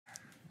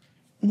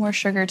more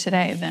sugar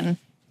today than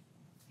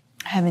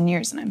I have in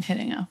years, and I'm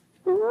hitting a...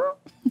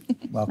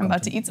 Welcome I'm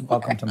about to eat some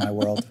Welcome more. to my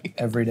world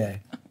every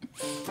day.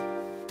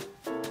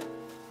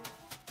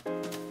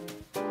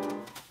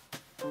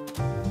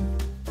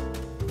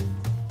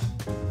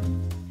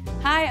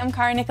 Hi, I'm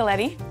Cara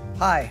Nicoletti.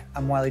 Hi,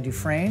 I'm Wylie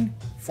Dufresne,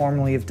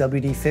 formerly of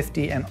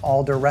WD-50 and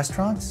Alder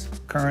Restaurants,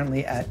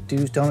 currently at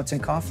Du's Donuts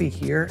and Coffee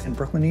here in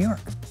Brooklyn, New York.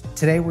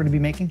 Today we're gonna be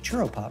making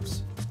churro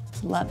pops.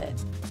 Love it.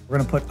 We're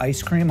gonna put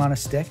ice cream on a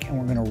stick and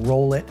we're gonna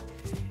roll it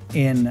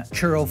in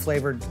churro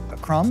flavored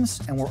crumbs,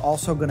 and we're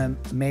also gonna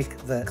make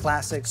the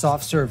classic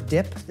soft serve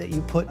dip that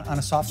you put on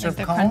a soft serve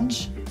the cone.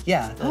 crunch?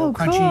 Yeah, the Oh,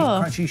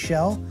 crunchy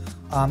shell.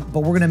 But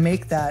we're gonna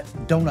make that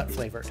donut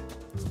flavored.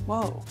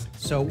 Whoa.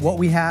 So what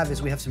we have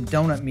is we have some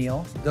donut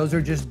meal. Those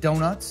are just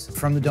donuts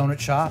from the donut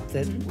shop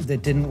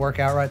that didn't work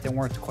out right, they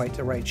weren't quite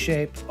the right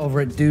shape.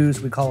 Over at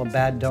Du's, we call a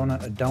bad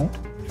donut a don't.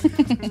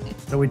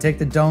 So we take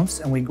the don'ts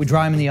and we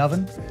dry them in the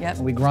oven. Yep.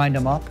 And we grind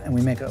them up and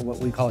we make what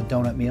we call a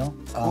donut meal.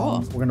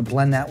 Cool. We're gonna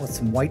blend that with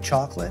some white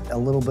chocolate, a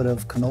little bit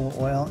of canola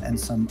oil, and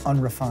some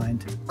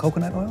unrefined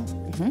coconut oil.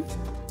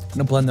 I'm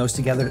gonna blend those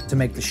together to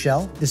make the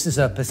shell. This is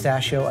a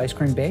pistachio ice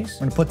cream base.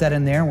 We're gonna put that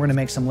in there and we're gonna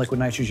make some liquid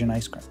nitrogen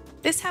ice cream.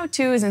 This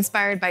how-to is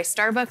inspired by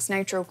Starbucks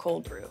Nitro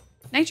Cold Brew.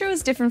 Nitro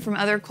is different from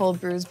other cold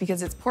brews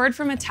because it's poured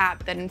from a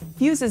tap that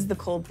infuses the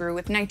cold brew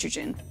with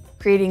nitrogen,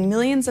 creating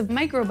millions of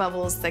micro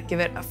bubbles that give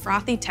it a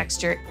frothy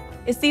texture.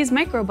 It's these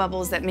micro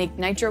bubbles that make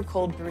Nitro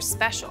Cold Brew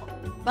special,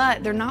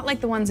 but they're not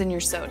like the ones in your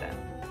soda.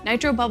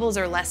 Nitro bubbles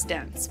are less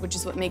dense, which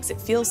is what makes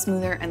it feel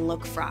smoother and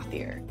look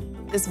frothier.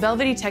 This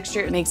velvety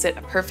texture makes it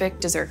a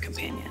perfect dessert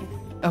companion.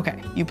 Okay,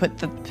 you put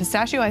the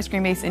pistachio ice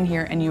cream base in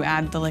here and you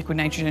add the liquid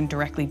nitrogen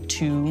directly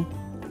to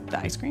the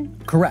ice cream?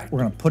 Correct. We're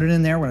gonna put it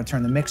in there, we're gonna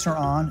turn the mixer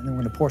on, and then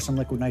we're gonna pour some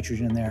liquid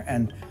nitrogen in there,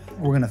 and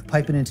we're gonna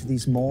pipe it into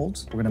these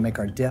molds. We're gonna make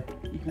our dip,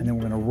 and then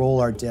we're gonna roll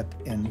our dip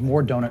in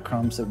more donut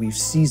crumbs that we've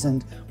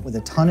seasoned with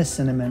a ton of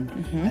cinnamon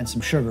and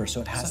some sugar,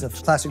 so it has the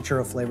classic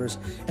churro flavors.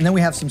 And then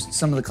we have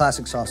some of the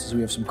classic sauces.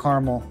 We have some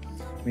caramel,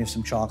 we have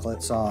some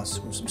chocolate sauce,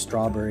 we have some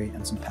strawberry,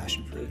 and some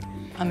passion fruit.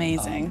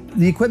 Amazing.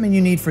 The equipment you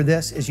need for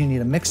this is you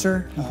need a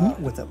mixer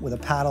with a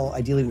paddle,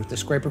 ideally with the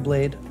scraper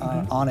blade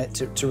on it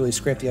to really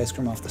scrape the ice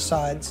cream off the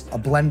sides. A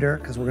blender,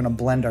 because we're gonna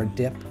blend our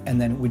dip,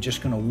 and then we're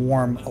just gonna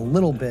warm a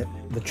little bit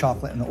the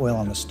chocolate and the oil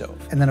on the stove.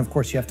 And then of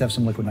course you have to have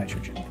some liquid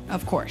nitrogen.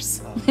 Of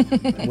course.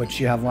 Which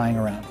you have lying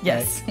around.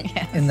 Yes, right?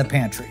 yes. In the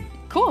pantry.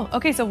 Cool.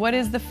 Okay, so what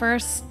is the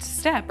first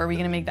step? Are we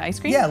gonna make the ice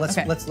cream? Yeah, let's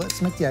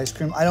make the ice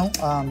cream. I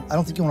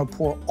don't think you want to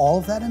pour all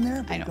of that in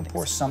there, but I you don't can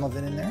pour some of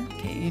it in there.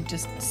 Okay, you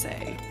just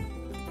say.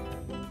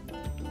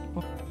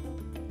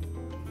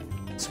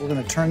 So we're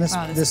gonna turn this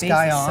Wow, guy base is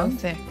on. so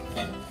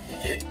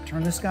thick.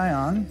 Turn this guy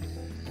on,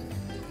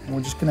 and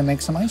we're just gonna make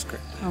some ice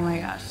cream. Oh my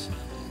gosh.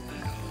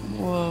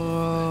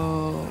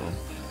 Whoa.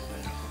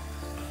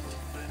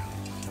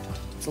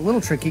 It's a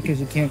little tricky because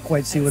you can't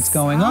quite see what's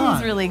going on.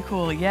 Sounds really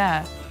cool,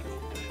 yeah.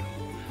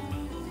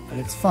 But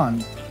it's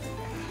fun.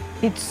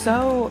 It's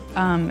so,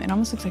 it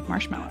almost looks like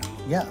marshmallow.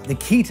 Yeah. The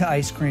key to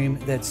ice cream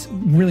that's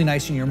really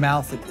nice in your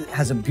mouth, it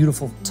has a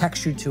beautiful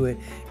texture to it,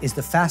 is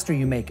the faster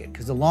you make it.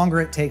 Because the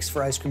longer it takes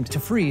for ice cream to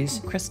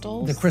freeze,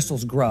 Crystals? the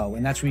crystals grow,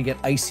 and that's where you get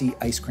icy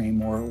ice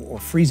cream or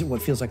freeze it,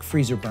 what feels like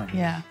freezer burn.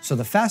 Yeah. So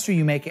the faster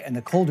you make it and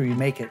the colder you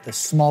make it, the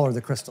smaller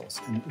the crystals,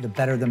 and the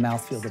better the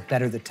mouthfeel, the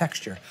better the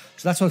texture.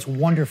 So that's what's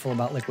wonderful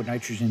about liquid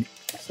nitrogen.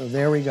 So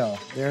there we go.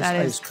 There's That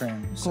ice is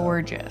cream.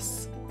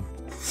 gorgeous.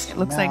 It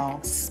looks like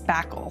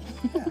spackle.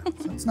 Yeah,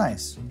 so it's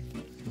nice.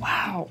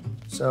 Wow.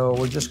 So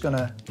we're just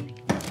gonna.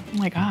 Oh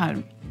my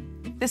God.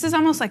 This is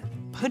almost like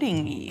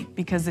pudding-y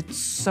because it's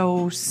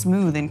so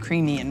smooth and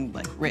creamy and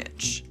like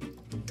rich.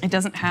 It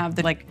doesn't have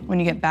the, like when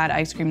you get bad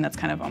ice cream that's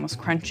kind of almost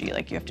crunchy,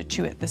 like you have to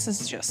chew it. This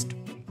is just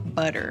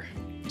butter.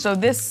 So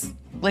this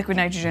liquid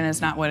nitrogen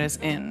is not what is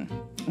in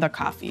the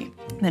coffee,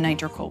 the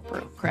Nitro Cold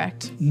Brew,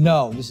 correct?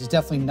 No, this is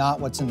definitely not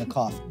what's in the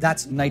coffee.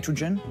 That's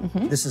nitrogen.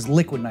 This is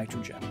liquid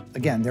nitrogen.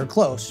 Again, they're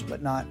close,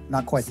 but not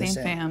quite the same.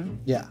 Same fam.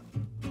 Yeah.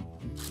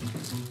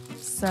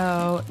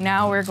 So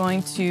now we're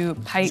going to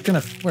pipe.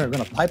 We're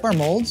gonna pipe our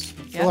molds,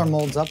 fill our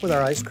molds up with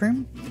our ice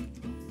cream.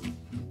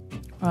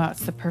 Wow,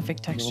 it's the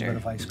perfect A little texture. bit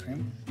of ice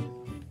cream.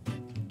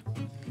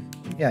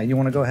 Yeah, you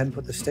want to go ahead and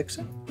put the sticks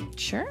in?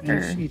 Sure.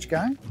 Each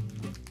guy.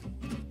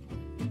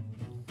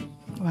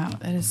 Wow,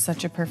 that is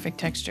such a perfect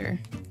texture.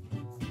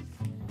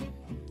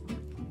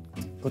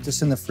 Put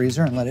this in the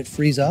freezer and let it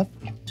freeze up.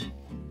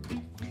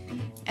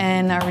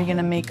 And are we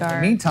gonna make our?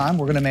 In the meantime,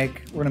 we're gonna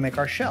make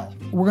our shell.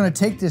 We're gonna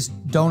take this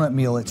donut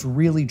meal, it's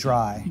really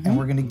dry, and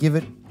we're gonna give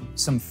it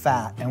some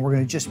fat, and we're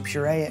gonna just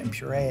puree it and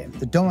puree it.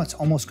 The donut's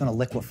almost gonna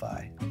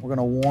liquefy. We're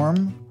gonna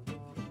warm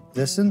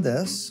this and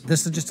this.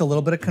 This is just a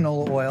little bit of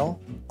canola oil,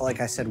 like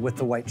I said, with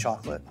the white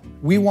chocolate.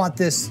 We want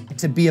this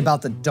to be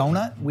about the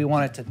donut. We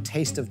want it to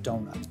taste of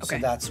donut. Okay.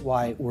 So that's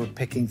why we're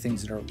picking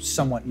things that are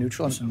somewhat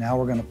neutral. So now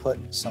we're gonna put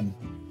some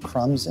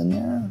crumbs in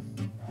there.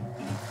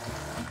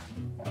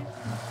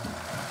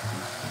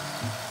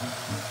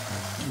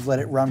 Let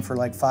it run for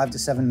like 5 to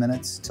 7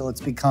 minutes till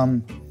it's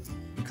become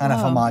kind of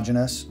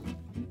homogeneous.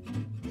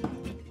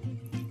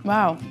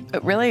 Wow,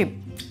 it really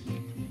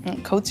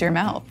coats your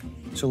mouth.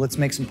 So let's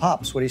make some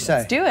pops. What do you say?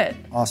 Let's do it.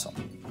 Awesome.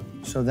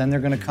 So then they're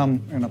gonna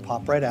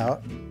pop right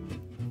out.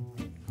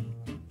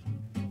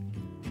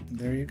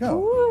 There you go.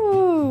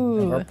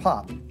 Ooh. Our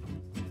pop.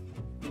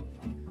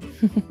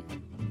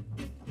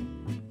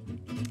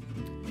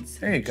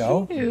 There you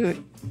go.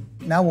 Cute.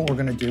 Now what we're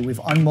gonna do, we've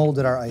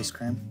unmolded our ice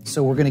cream.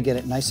 So we're gonna get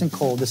it nice and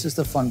cold. This is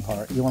the fun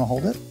part. You wanna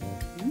hold it?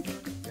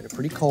 Get it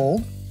pretty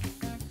cold.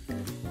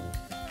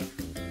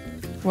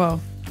 Whoa.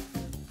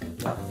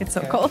 It's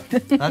so cold.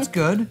 That's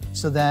good.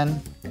 So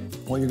then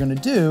what you're gonna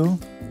do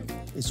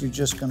is you're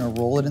just gonna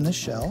roll it in the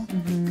shell.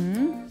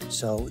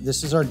 So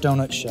this is our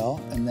donut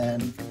shell, and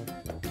then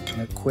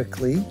gonna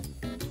quickly,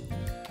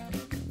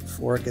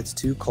 before it gets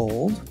too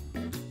cold,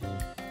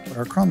 put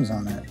our crumbs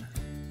on it.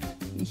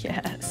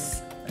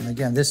 Yes. And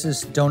again, this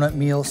is donut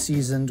meal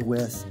seasoned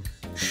with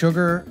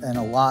sugar and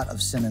a lot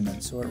of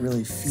cinnamon, so it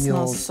really Smells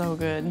feels so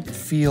good. it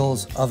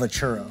feels of a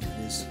churro.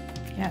 It is.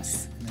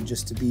 Yes. And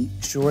just to be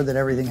sure that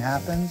everything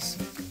happens,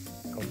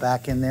 go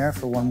back in there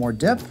for one more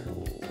dip.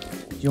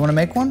 Do you want to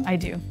make one? I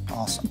do.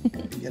 Awesome.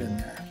 Get in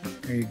there.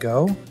 There you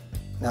go.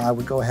 Now I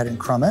would go ahead and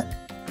crumb it.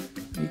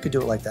 You could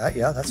do it like that.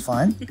 Yeah, that's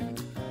fine.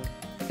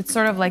 It's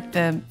sort of like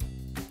the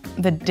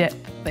dip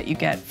that you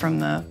get from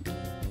the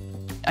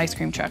ice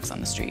cream trucks on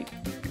the street.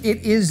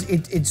 It is.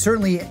 It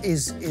certainly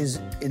is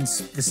in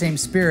the same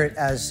spirit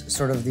as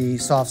sort of the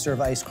soft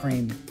serve ice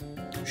cream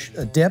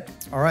dip.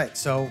 All right.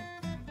 So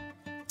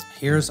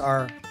here's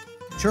our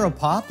churro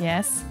pop.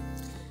 Yes.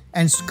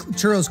 And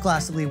churros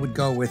classically would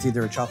go with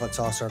either a chocolate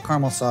sauce or a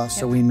caramel sauce.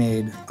 So we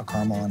made a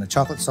caramel and a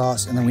chocolate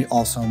sauce, and then we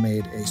also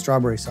made a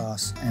strawberry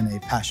sauce and a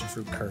passion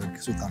fruit curd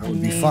because we thought it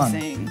would be fun.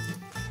 Amazing.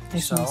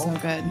 They smell so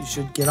good. You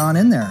should get on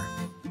in there.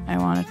 I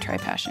want to try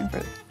passion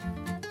fruit.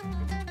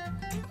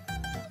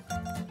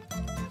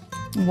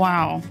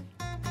 Wow.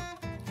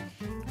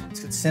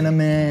 It's got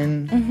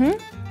cinnamon,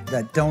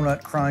 that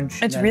donut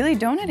crunch. It's really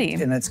donutty.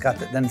 And it's got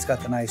then it's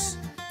got the nice.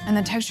 And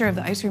the texture of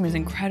the ice cream is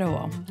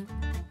incredible.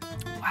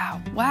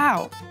 Wow,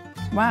 wow,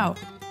 wow.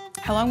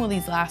 How long will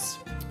these last?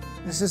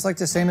 This is like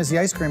the same as the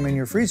ice cream in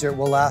your freezer.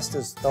 They'll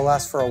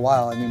last for a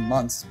while. I mean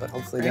months, but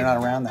hopefully they're not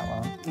around that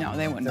long. No,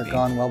 they wouldn't be. They're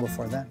gone well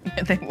before then.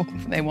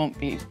 They won't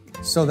be.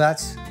 So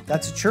that's a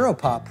churro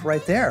pop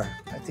right there.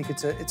 I think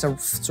it's a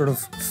sort of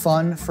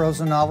fun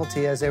frozen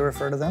novelty, as they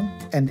refer to them,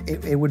 and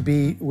it would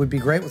be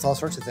great with all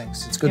sorts of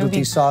things. It's good with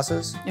these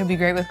sauces. It would be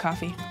great with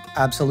coffee.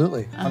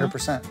 Absolutely,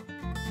 100%.